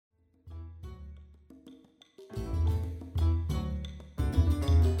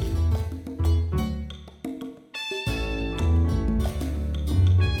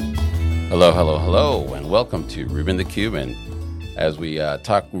Hello, hello, hello, and welcome to Ruben the Cuban. As we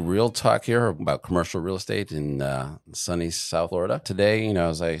talk real talk here about commercial real estate in sunny South Florida. Today,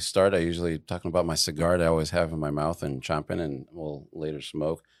 as I start, I usually talking about my cigar that I always have in my mouth and chomping and will later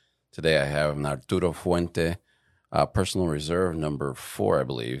smoke. Today I have an Arturo Fuente Personal Reserve number 4, I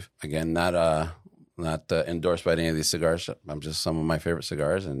believe. Again, not endorsed by any of these cigars. I'm just some of my favorite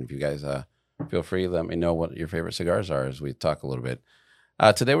cigars, and if you guys feel free, let me know what your favorite cigars are as we talk a little bit.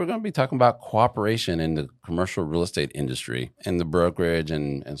 Today, we're going to be talking about cooperation in the commercial real estate industry and the brokerage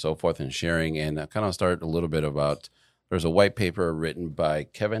and so forth and sharing. And I kind of start a little bit about, there's a white paper written by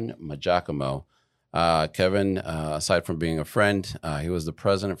Kevin Majacomo. Kevin, aside from being a friend, he was the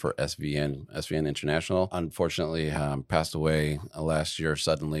president for SVN International. Unfortunately, passed away last year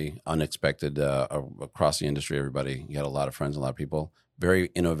suddenly, unexpected across the industry. Everybody, he had a lot of friends, a lot of people,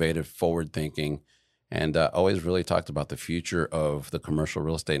 very innovative, forward-thinking. And always really talked about the future of the commercial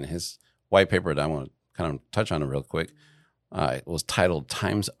real estate. And his white paper that I want to kind of touch on it real quick, it was titled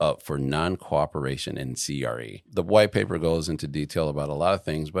Time's Up for Non-Cooperation in CRE. The white paper goes into detail about a lot of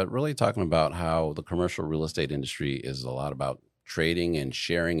things, but really talking about how the commercial real estate industry is a lot about trading and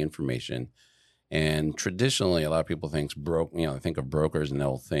sharing information. And traditionally, a lot of people think of brokers and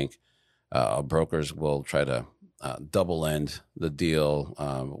they'll think brokers will try to double end the deal,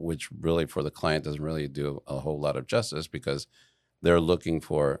 which really for the client doesn't really do a whole lot of justice because they're looking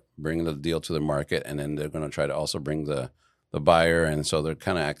for bringing the deal to the market and then they're going to try to also bring the buyer. And so they're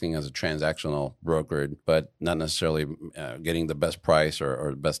kind of acting as a transactional broker, but not necessarily getting the best price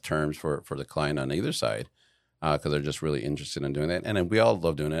or the best terms for the client on either side because they're just really interested in doing that. And we all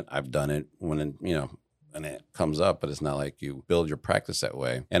love doing it. I've done it when and it comes up, but it's not like you build your practice that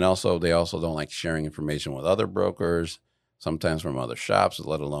way. And also, they also don't like sharing information with other brokers, sometimes from other shops,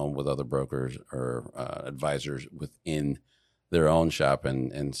 let alone with other brokers or advisors within their own shop.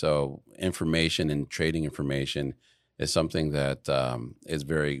 And so information and trading information is something that is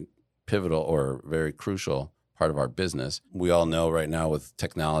very pivotal or very crucial part of our business. We all know right now with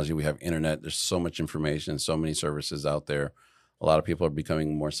technology, we have internet, there's so much information, so many services out there. A lot of people are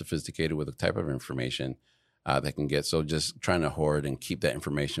becoming more sophisticated with the type of information they can get. So just trying to hoard and keep that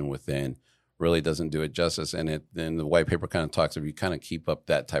information within really doesn't do it justice. And then the white paper kind of talks, if you kind of keep up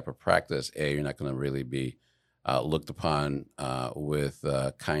that type of practice, you're not going to really be looked upon with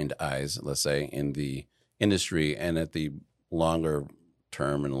kind eyes, let's say, in the industry. And at the longer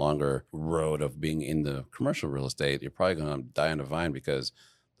term and longer road of being in the commercial real estate, you're probably going to die on the vine because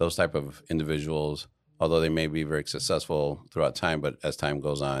those type of individuals, although they may be very successful throughout time, but as time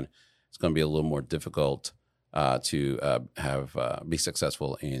goes on, it's going to be a little more difficult to be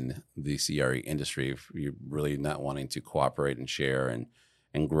successful in the CRE industry if you're really not wanting to cooperate and share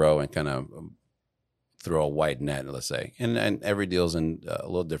and grow and kind of throw a wide net, let's say. And every deal's a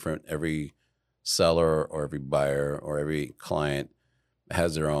little different. Every seller or every buyer or every client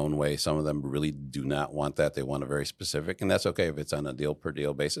has their own way. Some of them really do not want that. They want a very specific, and that's okay if it's on a deal per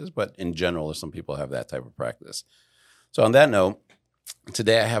deal basis. But in general, some people have that type of practice. So on that note,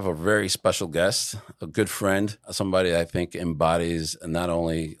 today I have a very special guest, a good friend, somebody I think embodies not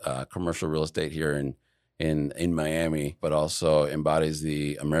only commercial real estate here in Miami, but also embodies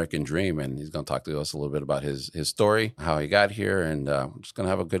the American dream. And he's going to talk to us a little bit about his story, how he got here, and we're just going to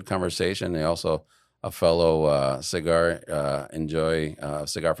have a good conversation. And also a fellow enjoy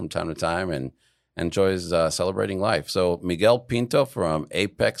cigar from time to time and enjoys celebrating life. So Miguel Pinto from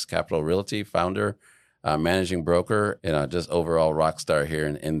Apex Capital Realty, founder, managing broker, just overall rock star here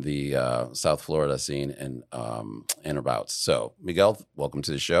in the South Florida scene and abouts. So Miguel, welcome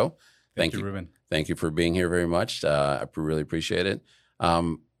to the show. Thank you, Ruben. Thank you for being here very much. I really appreciate it.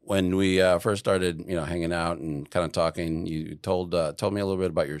 When we first started, hanging out and kind of talking, you told me a little bit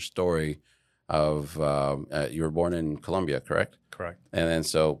about your story of you were born in Colombia, correct? Correct. And then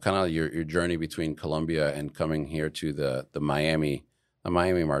so kind of your journey between Colombia and coming here to the Miami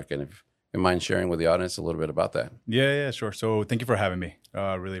market. If you mind sharing with the audience a little bit about that? Yeah, sure. So thank you for having me.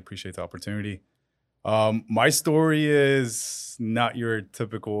 Really appreciate the opportunity. My story is not your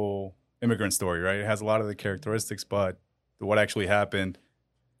typical immigrant story, right? It has a lot of the characteristics, but what actually happened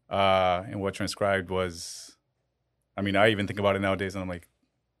and what transcribed was, I even think about it nowadays and I'm like,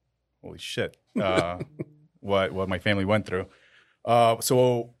 holy shit, what my family went through.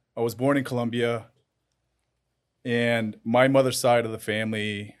 So I was born in Colombia, and my mother's side of the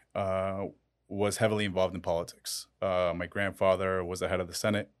family was heavily involved in politics. My grandfather was the head of the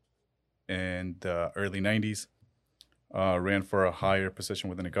Senate in the early 90s, ran for a higher position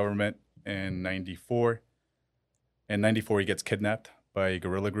within the government in 94. In 94, he gets kidnapped by a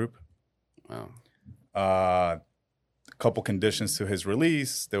guerrilla group. Wow. A couple conditions to his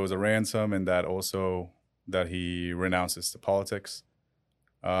release. There was a ransom, and that he renounces to politics.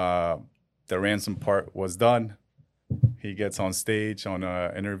 The ransom part was done. He gets on stage on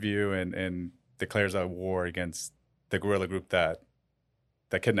an interview and declares a war against the guerrilla group that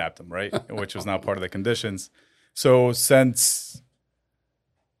kidnapped him, right? Which was not part of the conditions. So since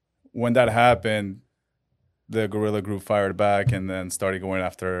when that happened, the guerrilla group fired back and then started going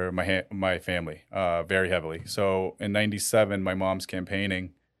after my family very heavily. So in '97, my mom's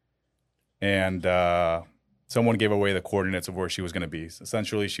campaigning, and someone gave away the coordinates of where she was going to be. So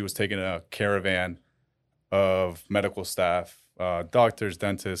essentially, she was taking a caravan of medical staff, doctors,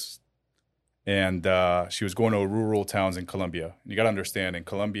 dentists, and she was going to rural towns in Colombia. You got to understand, in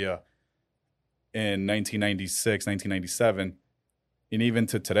Colombia, in 1996, 1997, and even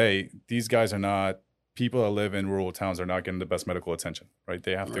to today, these guys are not, people that live in rural towns are not getting the best medical attention, right?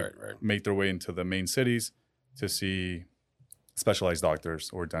 They have to make their way into the main cities to see specialized doctors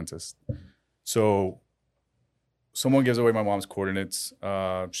or dentists. So someone gives away my mom's coordinates.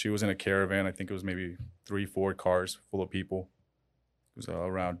 She was in a caravan. I think it was maybe 3-4 cars full of people. It was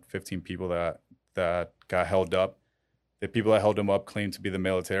around 15 people that got held up. The people that held them up claimed to be the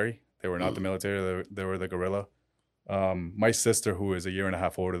military. They were not the military. They were the guerrilla. My sister, who is a year and a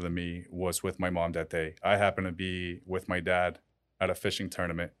half older than me, was with my mom that day. I happened to be with my dad at a fishing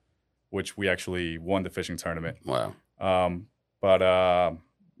tournament, which we actually won the fishing tournament. Wow. But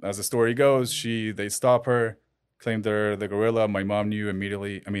as the story goes, they stop her, claimed they're the guerrilla. My mom knew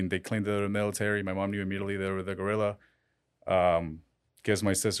immediately. I mean, they claimed they were the military. My mom knew immediately they were the guerrilla. Gives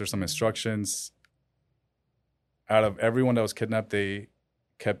my sister some instructions. Out of everyone that was kidnapped, they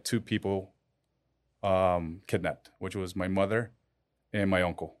kept 2 people kidnapped, which was my mother and my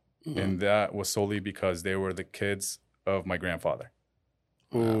uncle. Mm-hmm. And that was solely because they were the kids of my grandfather,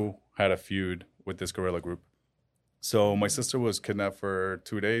 who had a feud with this guerrilla group. So my sister was kidnapped for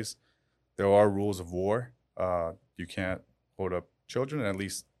 2 days. There are rules of war. You can't hold up children. At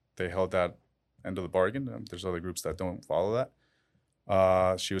least they held that end of the bargain. There's other groups that don't follow that.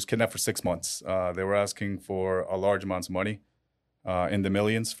 She was kidnapped for 6 months. They were asking for a large amounts of money, in the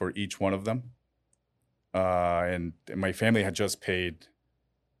millions for each one of them. And my family had just paid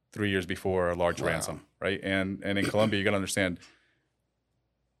 3 years before a large ransom, right? And in Colombia, you got to understand,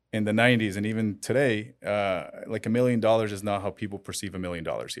 in the 90s and even today, like $1 million is not how people perceive $1 million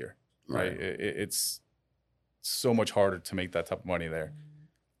here, right? It's so much harder to make that type of money there.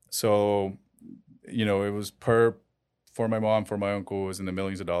 So, it was for my mom, for my uncle, it was in the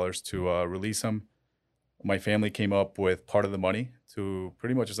millions of dollars to release him. My family came up with part of the money to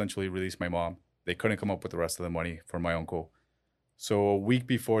pretty much essentially release my mom. They couldn't come up with the rest of the money for my uncle. So a week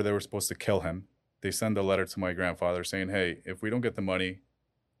before they were supposed to kill him, they send a letter to my grandfather saying, hey, if we don't get the money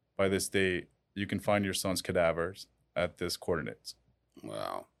by this date, you can find your son's cadavers at this coordinates.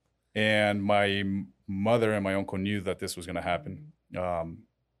 Wow. And my mother and my uncle knew that this was going to happen.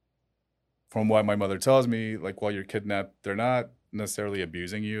 From what my mother tells me, like, while you're kidnapped, they're not necessarily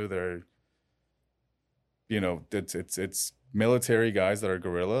abusing you. They're, it's military guys that are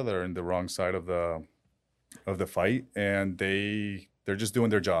guerrilla, that are in the wrong side of the fight, and they're just doing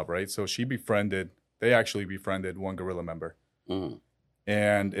their job, right? So they actually befriended one guerrilla member. Mm.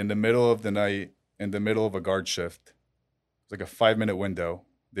 And in the middle of the night, in the middle of a guard shift, it's like a 5-minute window,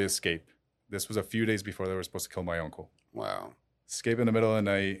 they escape. This was a few days before they were supposed to kill my uncle. Wow. Escape in the middle of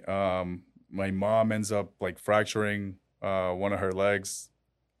the night. My mom ends up like fracturing one of her legs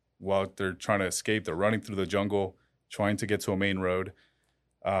while they're trying to escape. They're running through the jungle, trying to get to a main road.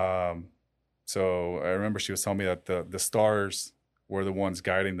 So I remember she was telling me that the stars were the ones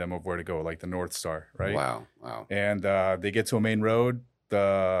guiding them of where to go, like the North Star, right? Wow. And they get to a main road.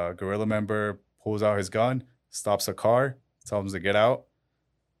 The guerrilla member pulls out his gun, stops a car, tells them to get out,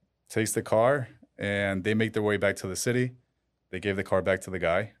 takes the car, and they make their way back to the city. They gave the car back to the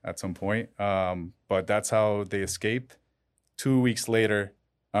guy at some point. But that's how they escaped. 2 weeks later,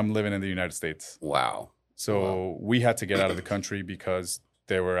 I'm living in the United States. Wow. So we had to get out of the country because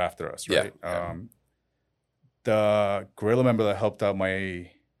they were after us, right? Yeah. The guerrilla member that helped out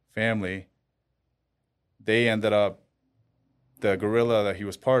my family, the guerrilla that he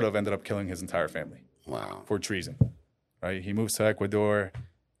was part of ended up killing his entire family. Wow. For treason, right? He moves to Ecuador,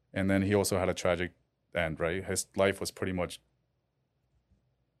 and then he also had a tragic end, right? His life was pretty much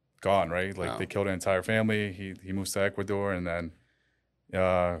gone, right? Like, they killed an entire family. He moves to Ecuador, and then,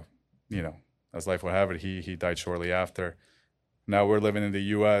 as life would have it, he died shortly after. Now we're living in the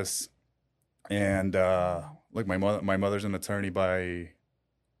U.S., and my mother's an attorney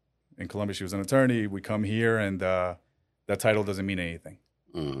in Colombia. She was an attorney. We come here, and that title doesn't mean anything,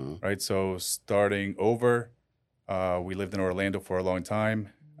 right? So starting over, We lived in Orlando for a long time.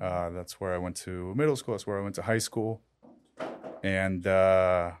 That's where I went to middle school. That's where I went to high school. And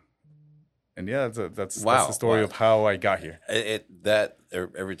yeah, that's the story of how I got here.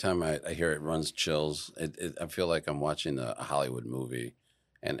 Every time I hear it runs chills. I feel like I'm watching a Hollywood movie,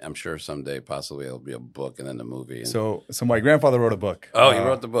 and I'm sure someday possibly it'll be a book and then the movie. And... So my grandfather wrote a book. Oh, he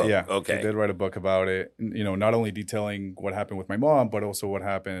wrote the book. Yeah, okay. He did write a book about it. Not only detailing what happened with my mom, but also what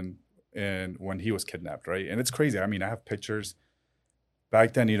happened when he was kidnapped. Right, and it's crazy. I mean, I have pictures.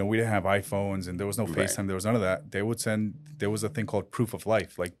 Back then, we didn't have iPhones and there was no FaceTime. There was none of that. There was a thing called proof of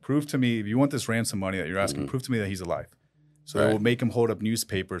life. Like, prove to me, if you want this ransom money that you're asking, prove to me that he's alive. So they would make him hold up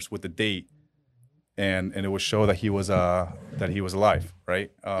newspapers with the date and it would show that he was alive,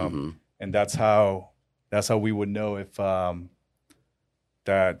 right? And that's how we would know if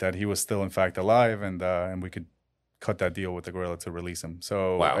that he was still in fact alive and we could cut that deal with the guerrilla to release him.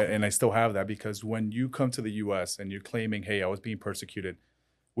 So, wow. And I still have that because when you come to the U.S. and you're claiming, hey, I was being persecuted,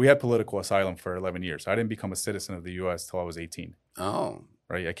 we had political asylum for 11 years. I didn't become a citizen of the U.S. till I was 18. Oh.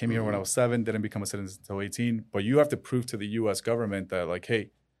 Right? I came here when I was 7, didn't become a citizen until 18. But you have to prove to the U.S. government that, like, hey,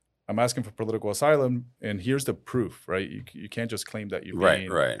 I'm asking for political asylum, and here's the proof, right? You can't just claim that you're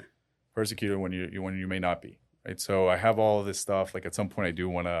being persecuted when you may not be. Right, so I have all of this stuff. Like, at some point, I do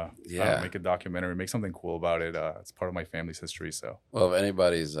want to make a documentary, make something cool about it. It's part of my family's history. So, well, if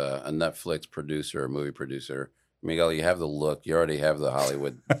anybody's a Netflix producer or movie producer, Miguel, you have the look. You already have the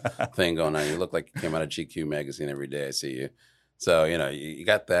Hollywood thing going on. You look like you came out of GQ magazine every day. I see you. So you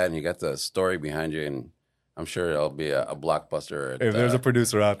got that, and you got the story behind you, and I'm sure it'll be a blockbuster. If there's a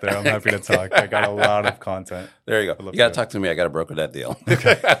producer out there, I'm happy to talk. I got a lot of content. There you go. You got to talk to me. I got to broker that deal.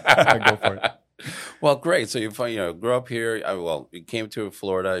 Okay, go for it. Well, great. So you grew up here. You came to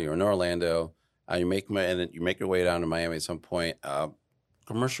Florida. You were in Orlando. You make your way down to Miami at some point.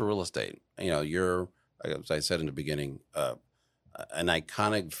 Commercial real estate. You're, as I said in the beginning, an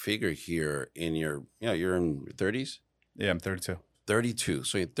iconic figure here. You're in your 30s. Yeah, I'm 32. 32.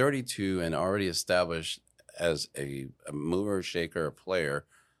 So you're 32 and already established as a mover, shaker, a player.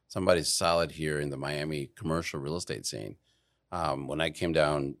 Somebody solid here in the Miami commercial real estate scene. When I came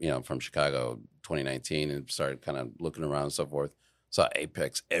down, from Chicago 2019 and started kind of looking around and so forth, saw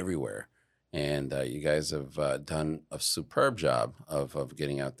Apex everywhere. And you guys have done a superb job of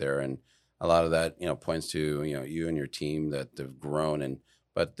getting out there. And a lot of that, points to, you and your team that have grown.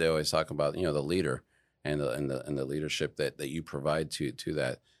 But they always talk about, the leader and the leadership that you provide to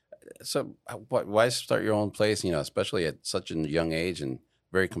that. So why start your own place, especially at such a young age and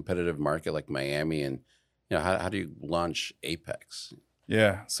very competitive market like Miami? And how do you launch Apex?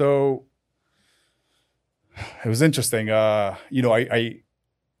 Yeah, so it was interesting. Why did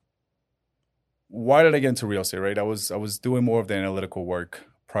I get into real estate? Right, I was doing more of the analytical work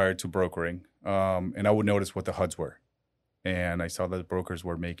prior to brokering, and I would notice what the HUDs were, and I saw that brokers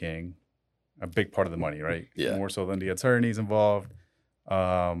were making a big part of the money, right? Yeah, more so than the attorneys involved,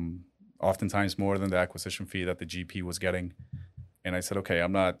 oftentimes more than the acquisition fee that the GP was getting. And I said, okay,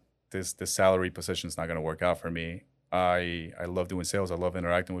 I'm not. This salary position is not going to work out for me. I love doing sales. I love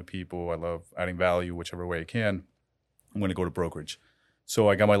interacting with people. I love adding value whichever way I can. I'm going to go to brokerage. So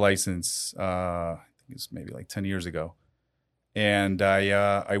I got my license, I think it was maybe like 10 years ago. And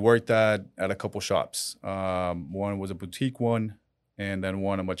I worked at a couple shops. One was a boutique one, and then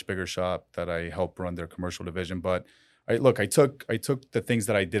one a much bigger shop that I helped run their commercial division. But I took the things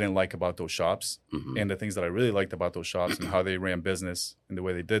that I didn't like about those shops and the things that I really liked about those shops and how they ran business and the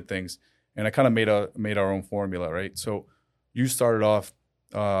way they did things. And I kind of made our own formula, right? So you started off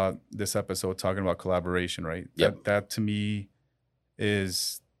this episode talking about collaboration, right? Yep. That to me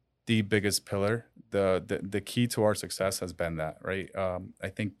is the biggest pillar. The key to our success has been that, right? I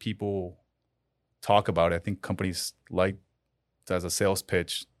think people talk about it. I think companies like as a sales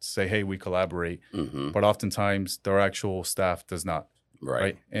pitch say, hey, we collaborate, but oftentimes their actual staff does not,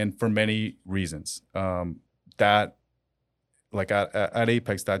 right? And for many reasons, that like at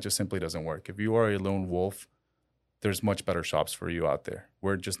Apex, that just simply doesn't work. If you are a lone wolf, there's much better shops for you out there.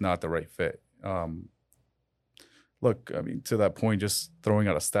 We're just not the right fit. Look, I mean, to that point, just throwing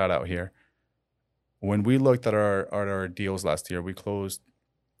out a stat out here. When we looked at our deals last year, we closed,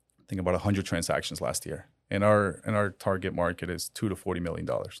 I think, about 100 transactions last year. And our target market is $2 to $40 million,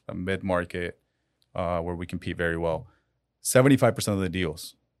 a mid-market where we compete very well. 75% of the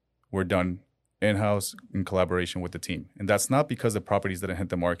deals were done in-house in collaboration with the team. And that's not because the properties didn't hit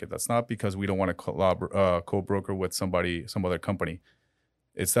the market. That's not because we don't want to co-broker with some other company.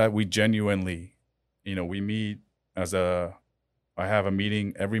 It's that we genuinely, we meet I have a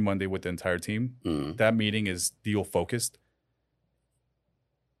meeting every Monday with the entire team. That meeting is deal focused.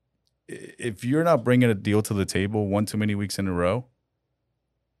 if you're not bringing a deal to the table one too many weeks in a row,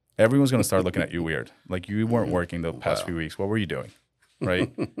 everyone's going to start looking at you weird. Like you weren't working the past few weeks. What were you doing?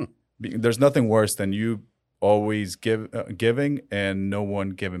 Right? There's nothing worse than you always giving and no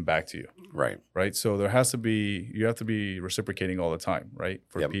one giving back to you. Right. So you have to be reciprocating all the time, right?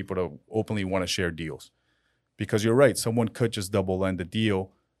 For people to openly want to share deals. Because you're right. Someone could just double lend the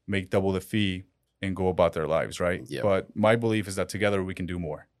deal, make double the fee, and go about their lives, right? Yep. But my belief is that together we can do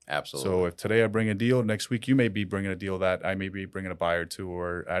more. Absolutely. So if today I bring a deal, next week you may be bringing a deal that I may be bringing a buyer to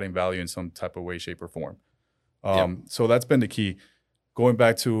or adding value in some type of way, shape, or form. So that's been the key. Going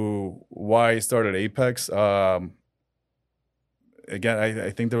back to why I started Apex, again,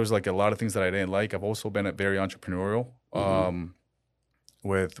 I think there was like a lot of things that I didn't like. I've also been very entrepreneurial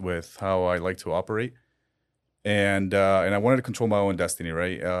with how I like to operate. And I wanted to control my own destiny,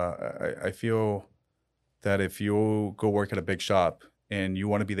 right? I feel that if you go work at a big shop and you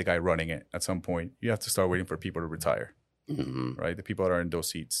want to be the guy running it at some point, you have to start waiting for people to retire, right? The people that are in those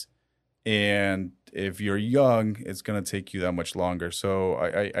seats. And if you're young, it's going to take you that much longer. So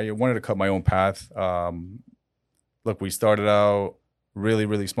I wanted to cut my own path. Look, we started out really,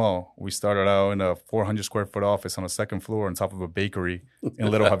 really small. We started out in a 400 square foot office on a second floor on top of a bakery in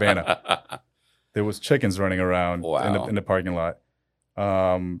Little Havana. There was chickens running around in the parking lot.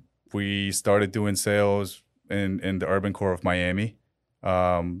 We started doing sales in the urban core of Miami. We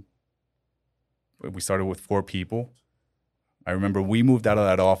started with 4 people. I remember we moved out of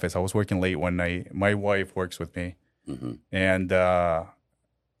that office. I was working late one night. My wife works with me, and I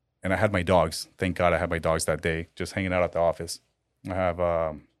had my dogs. Thank God I had my dogs that day, just hanging out at the office. I have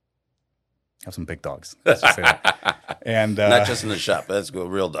some big dogs. Let's just say that. And not just in the shop. Let's go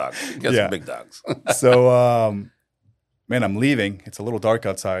real dogs. Get some big dogs. So, man, I'm leaving. It's a little dark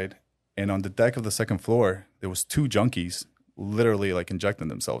outside, and on the deck of the second floor, there was 2 junkies literally like injecting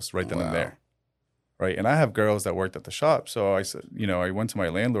themselves right then and there. Right. And I have girls that worked at the shop. So I said, I went to my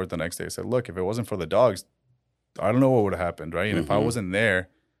landlord the next day. I said, look, if it wasn't for the dogs, I don't know what would have happened. Right. And if I wasn't there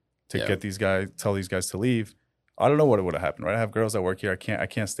to get these guys, tell these guys to leave, I don't know what would have happened. Right. I have girls that work here. I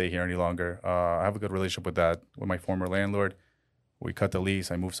can't stay here any longer. I have a good relationship with my former landlord. We cut the lease.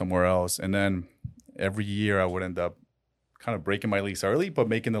 I moved somewhere else. And then every year I would end up kind of breaking my lease early, but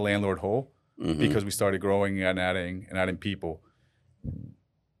making the landlord whole because we started growing and adding people.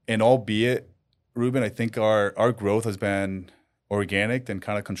 And albeit, Ruben, I think our growth has been organic and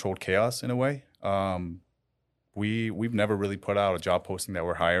kind of controlled chaos in a way. We've never really put out a job posting that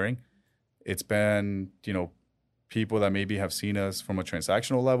we're hiring. It's been, people that maybe have seen us from a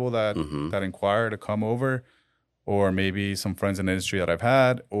transactional level that inquire to come over, or maybe some friends in the industry that I've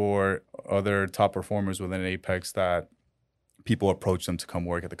had, or other top performers within Apex that people approach them to come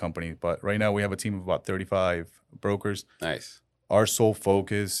work at the company. But right now we have a team of about 35 brokers. Nice. Our sole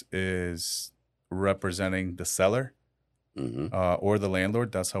focus is representing the seller or the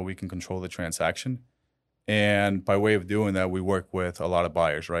landlord. That's how we can control the transaction. And by way of doing that, we work with a lot of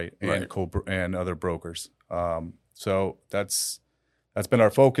buyers, right? And other brokers. So that's been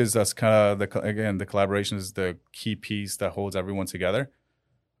our focus. That's kind of the collaboration is the key piece that holds everyone together.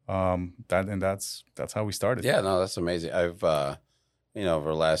 That's how we started. Yeah, no, that's amazing. I've over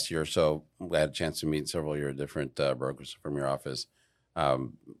the last year or so, I had a chance to meet several of your different brokers from your office.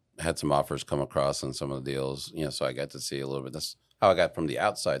 Had some offers come across on some of the deals, so I got to see a little bit. That's how I got from the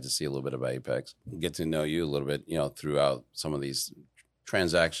outside to see a little bit about Apex, get to know you a little bit, throughout some of these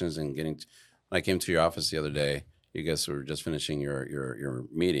transactions and when I came to your office the other day, you guys were just finishing your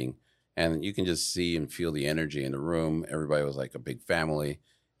meeting, and you can just see and feel the energy in the room. Everybody was like a big family,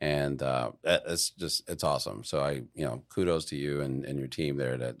 and it's awesome. So kudos to you and your team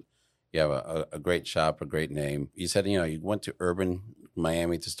there that you have a great shop, a great name. You said, you went to urban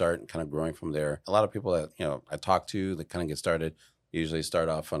Miami to start and kind of growing from there. A lot of people that, I talk to that kind of get started usually start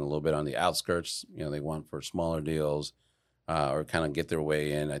off on a little bit on the outskirts. They want for smaller deals or kind of get their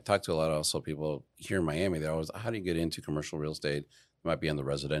way in. I talk to a lot of also people here in Miami. They're always, how do you get into commercial real estate? It might be on the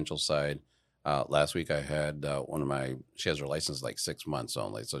residential side. Last week I had she has her license like 6 months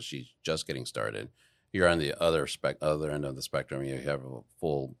only. So she's just getting started. You're on the other end of the spectrum. You have a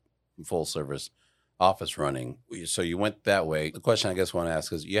full service office running. So you went that way. The question I guess I want to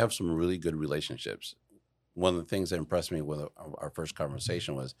ask is you have some really good relationships. One of the things that impressed me with our first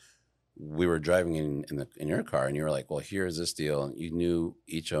conversation was we were driving in your car and you were like, well, here's this deal. And you knew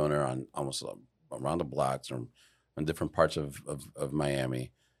each owner on almost around the blocks or on different parts of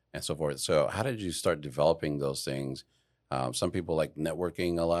Miami and so forth. So how did you start developing those things? Some people like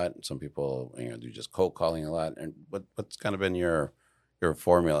networking a lot. Some people do just cold calling a lot. And what's kind of been your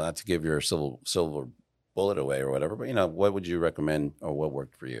formula, not to give your silver bullet away or whatever. But what would you recommend or what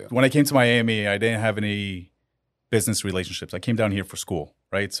worked for you? When I came to Miami, I didn't have any business relationships. I came down here for school,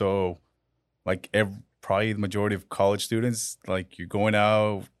 right? So like probably the majority of college students, like you're going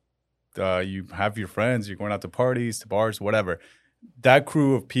out, you have your friends, you're going out to parties, to bars, whatever. That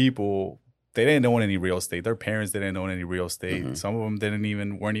crew of people, they didn't own any real estate. Their parents didn't own any real estate. Mm-hmm. Some of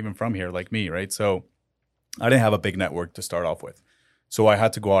them weren't even from here like me, right? So I didn't have a big network to start off with. So I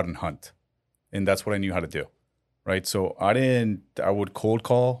had to go out and hunt. And that's what I knew how to do, right? So I would cold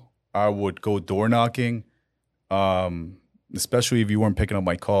call. I would go door knocking, especially if you weren't picking up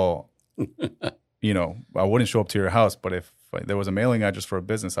my call. I wouldn't show up to your house, but if there was a mailing address for a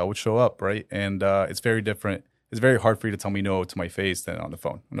business, I would show up, right? And it's very different. It's very hard for you to tell me no to my face than on the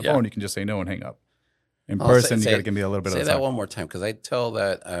phone. On the phone, you can just say no and hang up. In person, you got to give me a little bit of time. Say that one more time, because I tell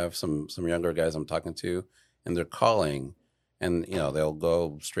that I have some younger guys I'm talking to, and they're calling, and they'll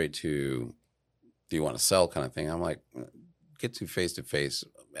go straight to, do you want to sell kind of thing. I'm like, get to face,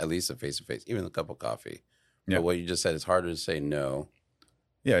 at least a face-to-face, even a cup of coffee. Yeah. But what you just said, it's harder to say no.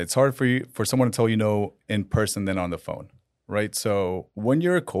 Yeah, it's hard for someone to tell you no in person than on the phone, right? So when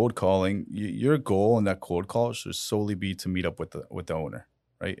you're cold calling, your goal in that cold call should solely be to meet up with the owner,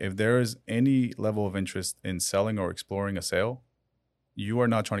 right? If there is any level of interest in selling or exploring a sale, you are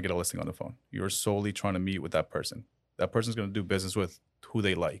not trying to get a listing on the phone. You're solely trying to meet with that person. That person's going to do business with who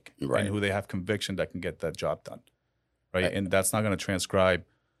they like, right, and who they have conviction that can get that job done, right? And that's not going to transcribe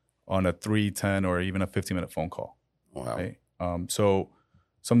on a 3, 10, or even a 15-minute phone call. Wow. Right? So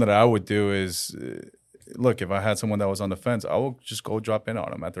something that I would do is, look, if I had someone that was on the fence, I would just go drop in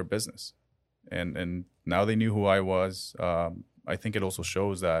on them at their business. And now they knew who I was. I think it also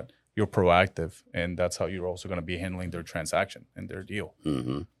shows that you're proactive, and that's how you're also going to be handling their transaction and their deal.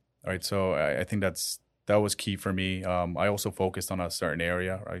 Mm-hmm. All right. So I think that was key for me. I also focused on a certain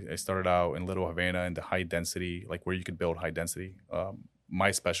area. I started out in Little Havana in the high density, like where you could build high density.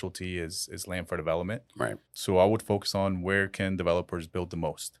 My specialty is land for development. Right. So I would focus on where can developers build the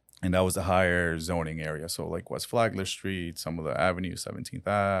most. And that was the higher zoning area. So like West Flagler Street, some of the avenues, 17th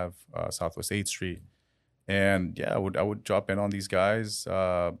Ave, Southwest 8th Street. And yeah, I would drop in on these guys,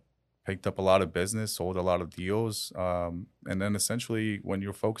 picked up a lot of business, sold a lot of deals. And then essentially when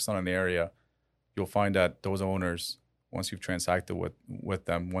you're focused on an area, you'll find that those owners, once you've transacted with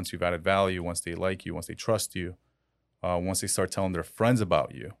them, once you've added value, once they like you, once they trust you, once they start telling their friends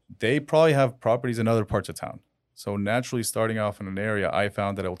about you, they probably have properties in other parts of town. So naturally, starting off in an area, I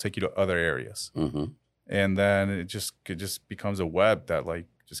found that it will take you to other areas. Mm-hmm. And then it just becomes a web that like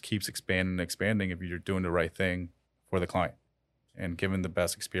just keeps expanding and expanding if you're doing the right thing for the client and giving the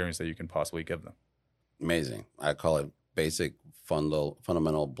best experience that you can possibly give them. Amazing. I call it basic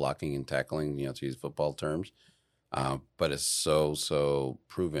fundamental blocking and tackling, to use football terms. But it's so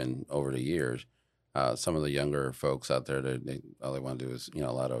proven over the years. Some of the younger folks out there, all they want to do is,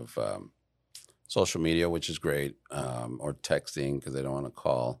 a lot of social media, which is great, or texting because they don't want to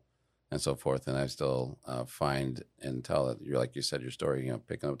call and so forth. And I still find and tell that you're, like you said, your story,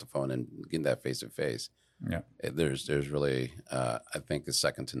 picking up the phone and getting that face-to-face. Yeah. There's really, I think, is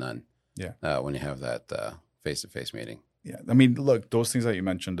second to none. Yeah. When you have that face-to-face meeting. Yeah. I mean, look, those things that you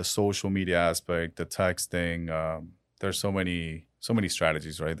mentioned, the social media aspect, the texting, there's so many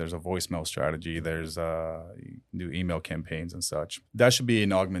strategies, right? There's a voicemail strategy. There's new email campaigns and such. That should be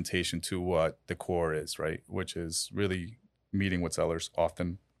an augmentation to what the core is, right? Which is really meeting with sellers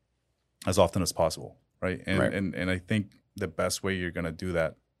as often as possible, right? And I think the best way you're going to do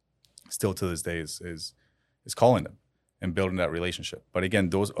that still to this day is calling them and building that relationship. But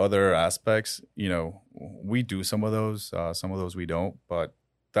again, those other aspects, we do some of those we don't, but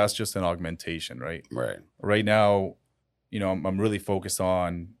that's just an augmentation, right? Right. Right now, I'm really focused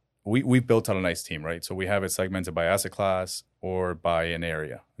on, we've built out a nice team, right? So we have it segmented by asset class or by an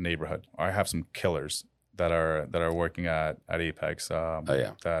area, a neighborhood. I have some killers that are working at Apex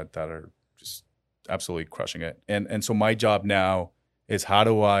that are just absolutely crushing it. And so my job now is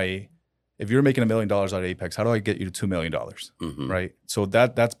if you're making $1 million out of Apex, how do I get you to $2 million, mm-hmm. right? So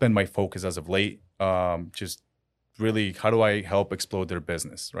that's been my focus as of late. Just really, how do I help explode their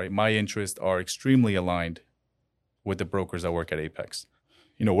business, right? My interests are extremely aligned with the brokers that work at Apex.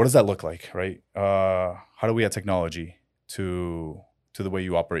 What does that look like, right? How do we add technology to the way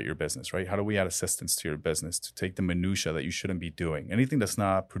you operate your business, right? How do we add assistance to your business to take the minutia that you shouldn't be doing? Anything that's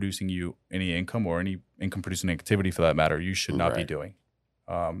not producing you any income or any income-producing activity for that matter, you should not be doing.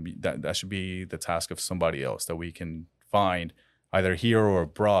 That should be the task of somebody else that we can find either here or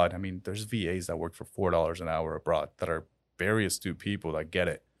abroad. I mean, there's VAs that work for $4 an hour abroad that are very astute people that get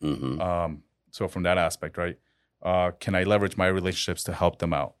it. Mm-hmm. So from that aspect, right? Can I leverage my relationships to help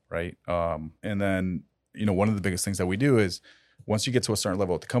them out, right? And then one of the biggest things that we do is once you get to a certain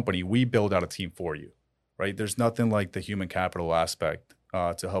level at the company, we build out a team for you, right? There's nothing like the human capital aspect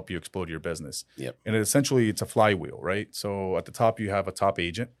to help you explode your business. Yep. And essentially, it's a flywheel, right? So at the top, you have a top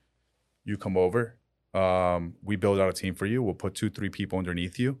agent. You come over. We build out a team for you. We'll put 2-3 people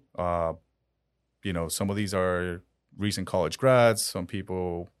underneath you. Some of these are recent college grads. Some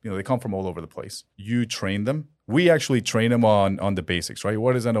people, they come from all over the place. You train them. We actually train them on the basics, right?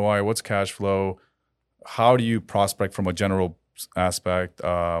 What is NOI? What's cash flow? How do you prospect from a general aspect?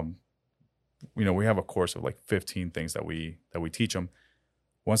 We have a course of like 15 things that we teach them.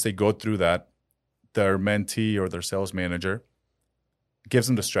 Once they go through that, their mentee or their sales manager gives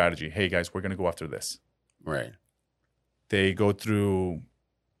them the strategy. Hey guys, we're going to go after this. Right. They go through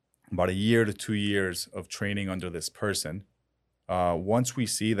about 1 year to 2 years of training under this person. Once we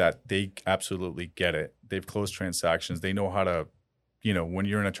see that they absolutely get it, they've closed transactions, they know how to, when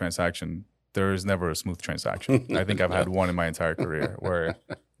you're in a transaction, there is never a smooth transaction. I think I've had one in my entire career where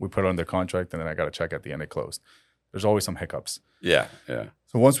we put it under contract and then I got a check at the end, it closed. There's always some hiccups. Yeah.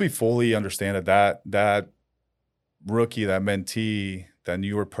 So once we fully understand that rookie, that mentee, that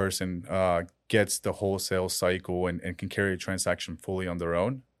newer person gets the whole sales cycle and can carry a transaction fully on their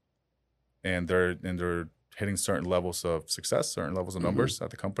own, and they're hitting certain levels of success, certain levels of numbers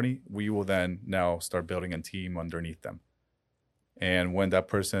at the company, we will then now start building a team underneath them. And when that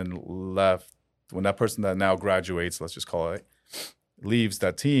person that now graduates, let's just call it, leaves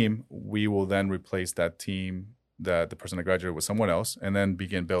that team, we will then replace that team, that the person that graduated, with someone else, and then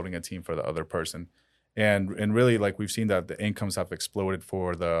begin building a team for the other person. And really, like, we've seen that the incomes have exploded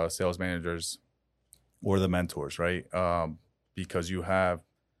for the sales managers or the mentors, right? Because you have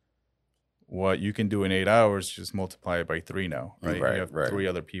what you can do in 8 hours, just multiply it by 3 now, right? You have 3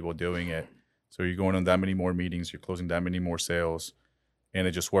 other people doing it. So you're going on that many more meetings, you're closing that many more sales, and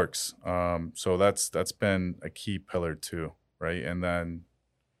it just works. So that's been a key pillar too, right? And then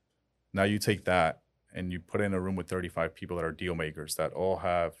now you take that and you put in a room with 35 people that are deal makers that all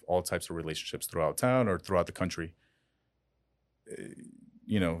have all types of relationships throughout town or throughout the country.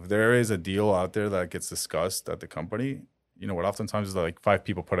 If there is a deal out there that gets discussed at the company, what oftentimes is like 5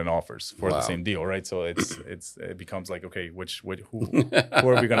 people put in offers for the same deal, right? So it becomes like, okay, who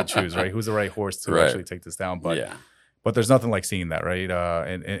are we going to choose, right? Who's the right horse to actually take this down? But there's nothing like seeing that, right?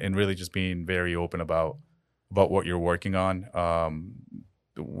 And really just being very open about what you're working on.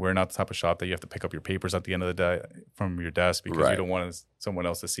 We're not the type of shop that you have to pick up your papers at the end of the day from your desk because you don't want someone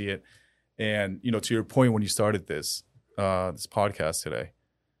else to see it. And to your point when you started this podcast today,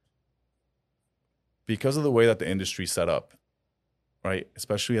 because of the way that the industry's set up, right,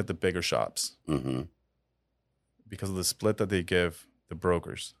 especially at the bigger shops, because of the split that they give the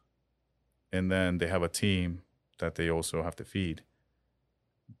brokers, and then they have a team that they also have to feed,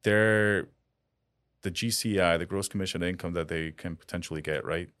 the GCI, the gross commission income that they can potentially get,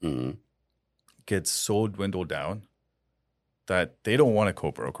 right, gets so dwindled down that they don't want to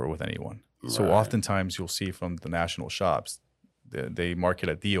co-broker with anyone. Right. So oftentimes you'll see from the national shops, they market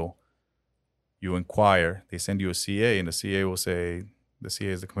a deal. You inquire, they send you a CA, and the CA will say, the CA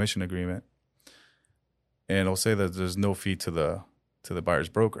is the commission agreement, and it'll say that there's no fee to the buyer's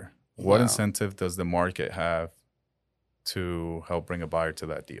broker. Wow. What incentive does the market have to help bring a buyer to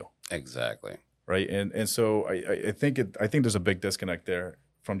that deal? Exactly. Right, and so I think there's a big disconnect there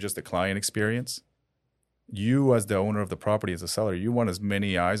from just the client experience. You, as the owner of the property, as a seller, you want as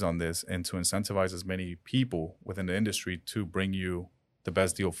many eyes on this and to incentivize as many people within the industry to bring you the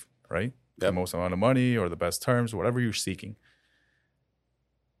best deal, right? Yep. The most amount of money or the best terms, whatever you're seeking.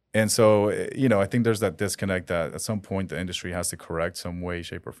 And so, I think there's that disconnect that at some point the industry has to correct some way,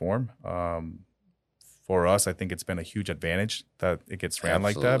 shape, or form. For us, I think it's been a huge advantage that it gets ran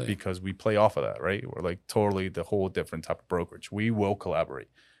like that because we play off of that, right? We're like totally the whole different type of brokerage. We will collaborate.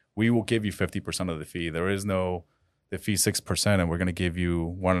 We will give you 50% of the fee. There is no the fee 6% and we're going to give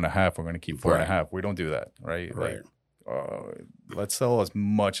you 1.5. We're going to keep 4.5. We don't do that, right? Right. Let's sell as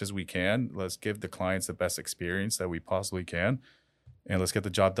much as we can. Let's give the clients the best experience that we possibly can, and let's get the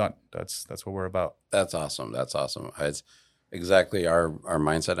job done. That's what we're about. That's awesome. It's exactly our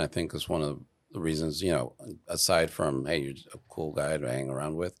mindset. I think is one of the reasons, aside from, hey, you're a cool guy to hang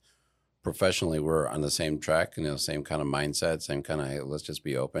around with, professionally, we're on the same track, same kind of mindset, same kind of, hey, let's just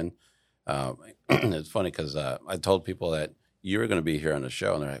be open. It's funny because I told people that you were going to be here on the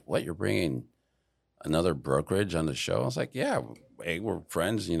show, and they're like, what, you're bringing another brokerage on the show? I was like, yeah, hey, we're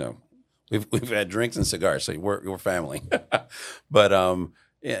friends, we've had drinks and cigars, so we're family. But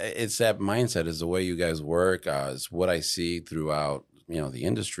it's that mindset is the way you guys work. It's what I see throughout, the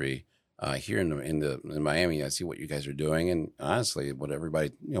industry. Here in Miami, I see what you guys are doing, and honestly, what everybody,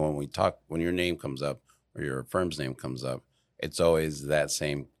 when we talk, when your name comes up, or your firm's name comes up, it's always that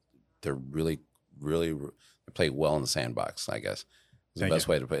same. They're really, really they play well in the sandbox, I guess. Is the best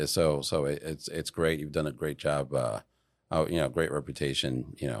way to put it. So it's great. You've done a great job. Great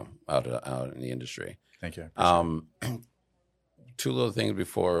reputation. Out in the industry. Thank you. Two little things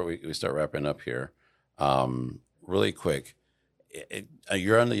before we start wrapping up here. Really quick,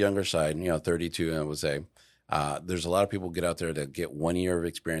 you're on the younger side. 32, I would say. There's a lot of people get out there that get 1 year of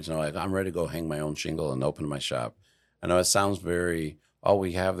experience and are like, I'm ready to go hang my own shingle and open my shop. I know it sounds very,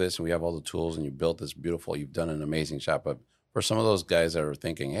 we have this and we have all the tools and you built this beautiful, you've done an amazing shop. But for some of those guys that are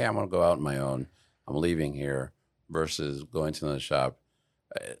thinking, hey, I'm going to go out on my own, I'm leaving here versus going to another shop,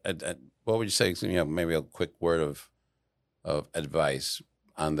 what would you say, maybe a quick word of advice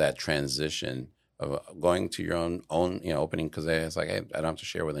on that transition of going to your own opening? Because it's like, hey, I don't have to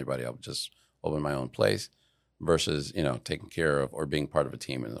share with anybody. I'll just open my own place versus, taking care of or being part of a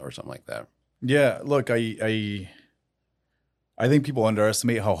team or something like that. Yeah, look, I think people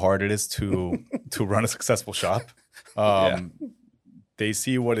underestimate how hard it is to run a successful shop. They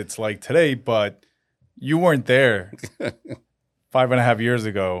see what it's like today, but you weren't there 5.5 years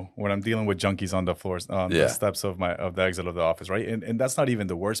ago when I'm dealing with junkies on the floors, on the steps of the exit of the office, right? And that's not even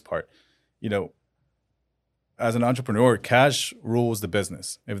the worst part. As an entrepreneur, cash rules the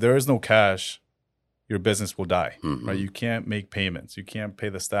business. If there is no cash, your business will die, right? You can't make payments. You can't pay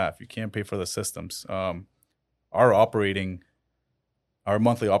the staff. You can't pay for the systems. Our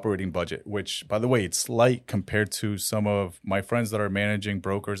monthly operating budget, which, by the way, it's light compared to some of my friends that are managing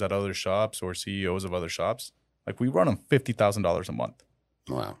brokers at other shops or CEOs of other shops. Like, we run on $50,000 a month.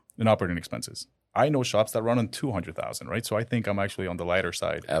 Wow. In operating expenses. I know shops that run on $200,000, right? So I think I'm actually on the lighter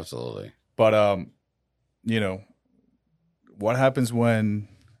side. Absolutely. But, what happens when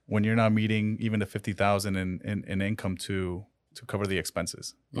you're not meeting even the $50,000 in income to cover the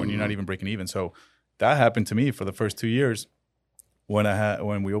expenses, when you're not even breaking even? So that happened to me for the first 2 years.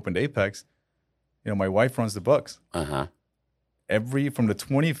 When we opened Apex, my wife runs the books. From the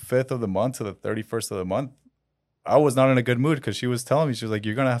 25th of the month to the 31st of the month, I was not in a good mood because she was telling me, she was like,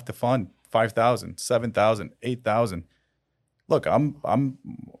 you're gonna have to fund $5,000, $7,000, $8,000. Look,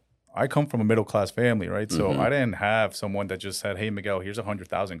 I come from a middle class family, right? So I didn't have someone that just said, hey, Miguel, here's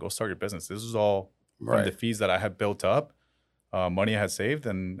 $100,000, go start your business. This was all from the fees that I had built up, money I had saved,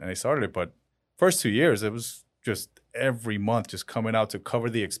 and I started it. But first 2 years, it was just every month just coming out to cover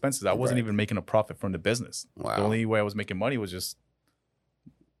the expenses. I wasn't even making a profit from the business. Wow. The only way I was making money was just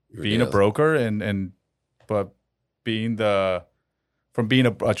being a broker but being a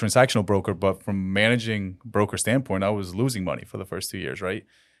transactional broker, but from managing broker standpoint, I was losing money for the first 2 years, right?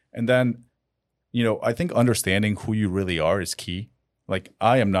 And then, I think understanding who you really are is key. Like,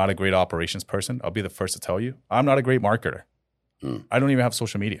 I am not a great operations person. I'll be the first to tell you. I'm not a great marketer. I don't even have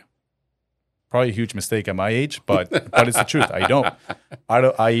social media. Probably a huge mistake at my age, but it's the truth. I don't.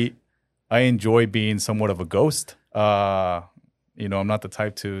 I enjoy being somewhat of a ghost. I'm not the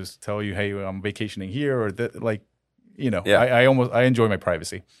type to tell you, hey, I'm vacationing here or that. Like, I enjoy my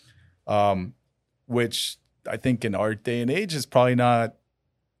privacy, which I think in our day and age is probably not.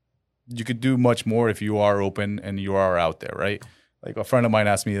 You could do much more if you are open and you are out there, right? Like, a friend of mine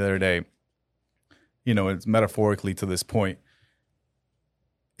asked me the other day, it's metaphorically to this point.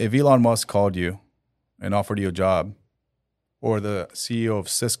 If Elon Musk called you and offered you a job, or the CEO of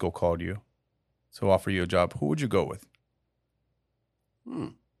Cisco called you to offer you a job, who would you go with?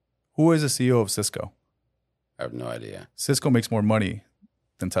 Who is the CEO of Cisco? I have no idea. Cisco makes more money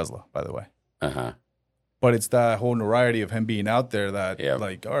than Tesla, by the way. But it's that whole notoriety of him being out there that,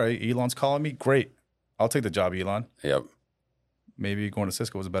 like, all right, Elon's calling me. Great. I'll take the job, Elon. Yep. Maybe going to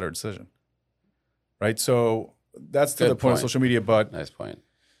Cisco was a better decision. Right? So that's to the point of social media. But nice point.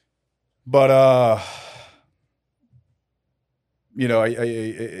 But,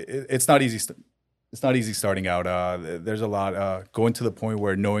 it's not easy. It's not easy starting out. There's a lot going to the point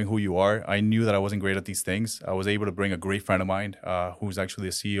where knowing who you are. I knew that I wasn't great at these things. I was able to bring a great friend of mine who's actually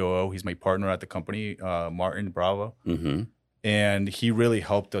a COO. He's my partner at the company, Martin Bravo. And he really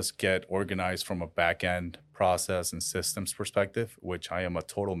helped us get organized from a back-end process and systems perspective, which I am a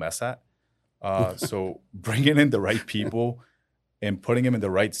total mess at. So bringing in the right people and putting them in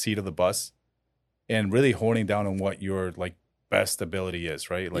the right seat of the bus and really honing down on what your best ability is,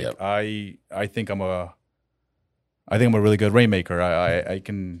 right? Like, I think I'm a really good rainmaker. I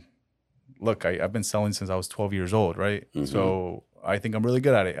can look. I've been selling since I was 12 years old, right? So I think I'm really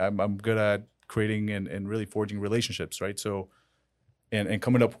good at it. I'm good at creating and really forging relationships, right? So and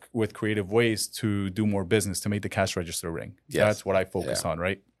coming up with creative ways to do more business to make the cash register ring. That's what I focus on,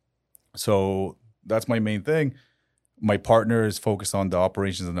 right? So that's my main thing. My partner is focused on the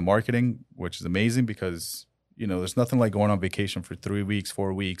operations and the marketing, which is amazing because, there's nothing like going on vacation for 3 weeks,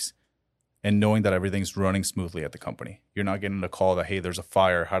 4 weeks, and knowing that everything's running smoothly at the company. You're not getting a call that, hey, there's a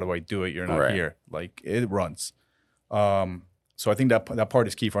fire. How do I do it? You're not Right. here. Like, it runs. So I think that part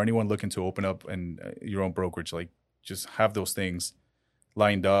is key for anyone looking to open up your own brokerage. Like, just have those things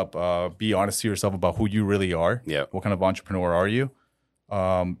lined up. Be honest to yourself about who you really are. Yeah. What kind of entrepreneur are you?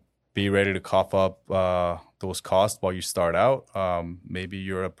 Be ready to cough up those costs while you start out. Maybe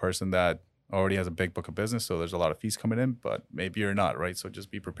you're a person that already has a big book of business, so there's a lot of fees coming in, but maybe you're not, right? So just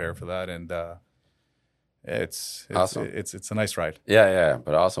be prepared for that, and it's Awesome. It's a nice ride. Yeah.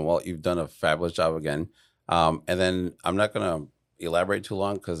 But awesome. Well, you've done a fabulous job again. And then I'm not going to elaborate too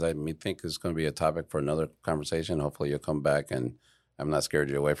long because I think it's going to be a topic for another conversation. Hopefully you'll come back, and I'm not scared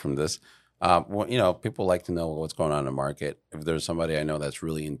you away from this. People like to know what's going on in the market. If there's somebody I know that's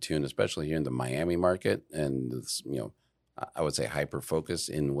really in tune, especially here in the Miami market, and this, I would say hyper focused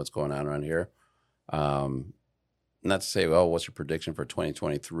in what's going on around here. Not to say, what's your prediction for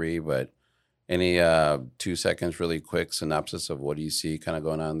 2023, but any 2 seconds, really quick synopsis of what do you see kind of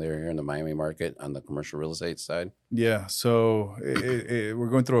going on here in the Miami market on the commercial real estate side? Yeah, so we're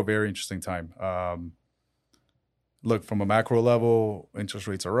going through a very interesting time. Look, from a macro level, interest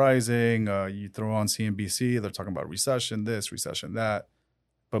rates are rising. You throw on CNBC, they're talking about recession this, recession that.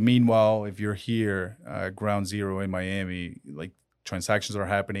 But meanwhile, if you're here at ground zero in Miami, like transactions are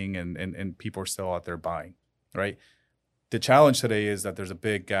happening and people are still out there buying, right? The challenge today is that there's a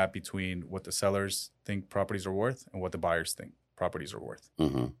big gap between what the sellers think properties are worth and what the buyers think properties are worth.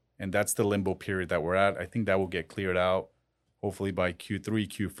 Mm-hmm. And that's the limbo period that we're at. I think that will get cleared out hopefully by Q3,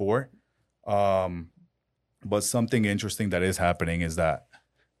 Q4. But something interesting that is happening is that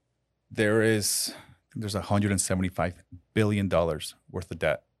there's $175 billion worth of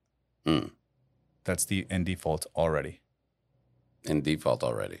debt. That's in default already. In default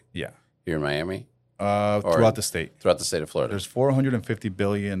already? Yeah. Here in Miami? Throughout the state. Throughout the state of Florida. There's $450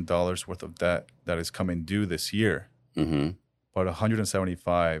 billion worth of debt that is coming due this year. Mm-hmm. But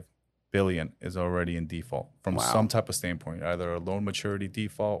 $175 billion is already in default from some type of standpoint, either a loan maturity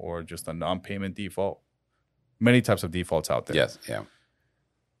default or just a non-payment default. Many types of defaults out there. Yes, yeah.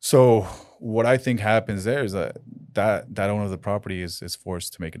 So what I think happens there is that owner of the property is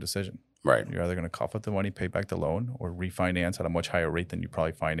forced to make a decision. Right. You're either going to cough up the money, pay back the loan, or refinance at a much higher rate than you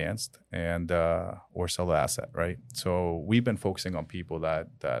probably financed, and or sell the asset, right? So we've been focusing on people that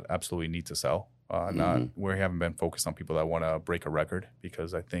absolutely need to sell. We haven't been focused on people that want to break a record,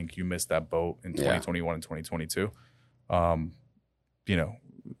 because I think you missed that boat in 2021 and 2022.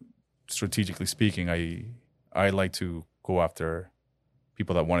 Strategically speaking, I like to go after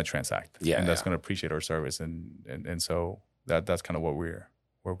people that want to transact, and that's going to appreciate our service, and so that's kind of what we're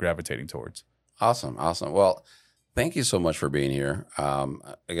gravitating towards. Awesome. Well, thank you so much for being here.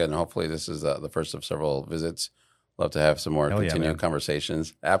 Again, hopefully this is the first of several visits. Love to have some more continuing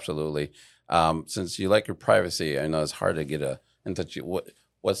conversations. Absolutely. Since you like your privacy, I know it's hard to get in touch.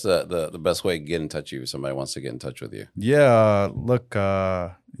 What's the best way to get in touch with you if somebody wants to get in touch with you? Yeah, look,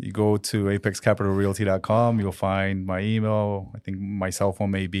 you go to apexcapitalrealty.com. You'll find my email. I think my cell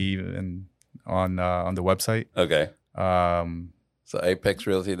phone may be on the website. Okay. So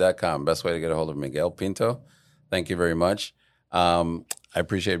apexrealty.com, best way to get a hold of Miguel Pinto. Thank you very much. I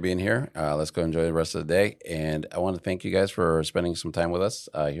appreciate being here. Let's go enjoy the rest of the day. And I want to thank you guys for spending some time with us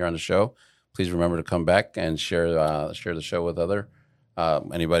here on the show. Please remember to come back and share the show with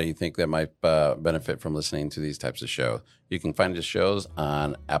anybody you think that might benefit from listening to these types of shows. You can find the shows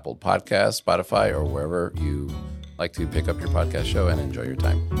on Apple Podcasts, Spotify, or wherever you like to pick up your podcast show and enjoy your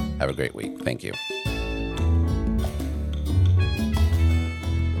time. Have a great week. Thank you.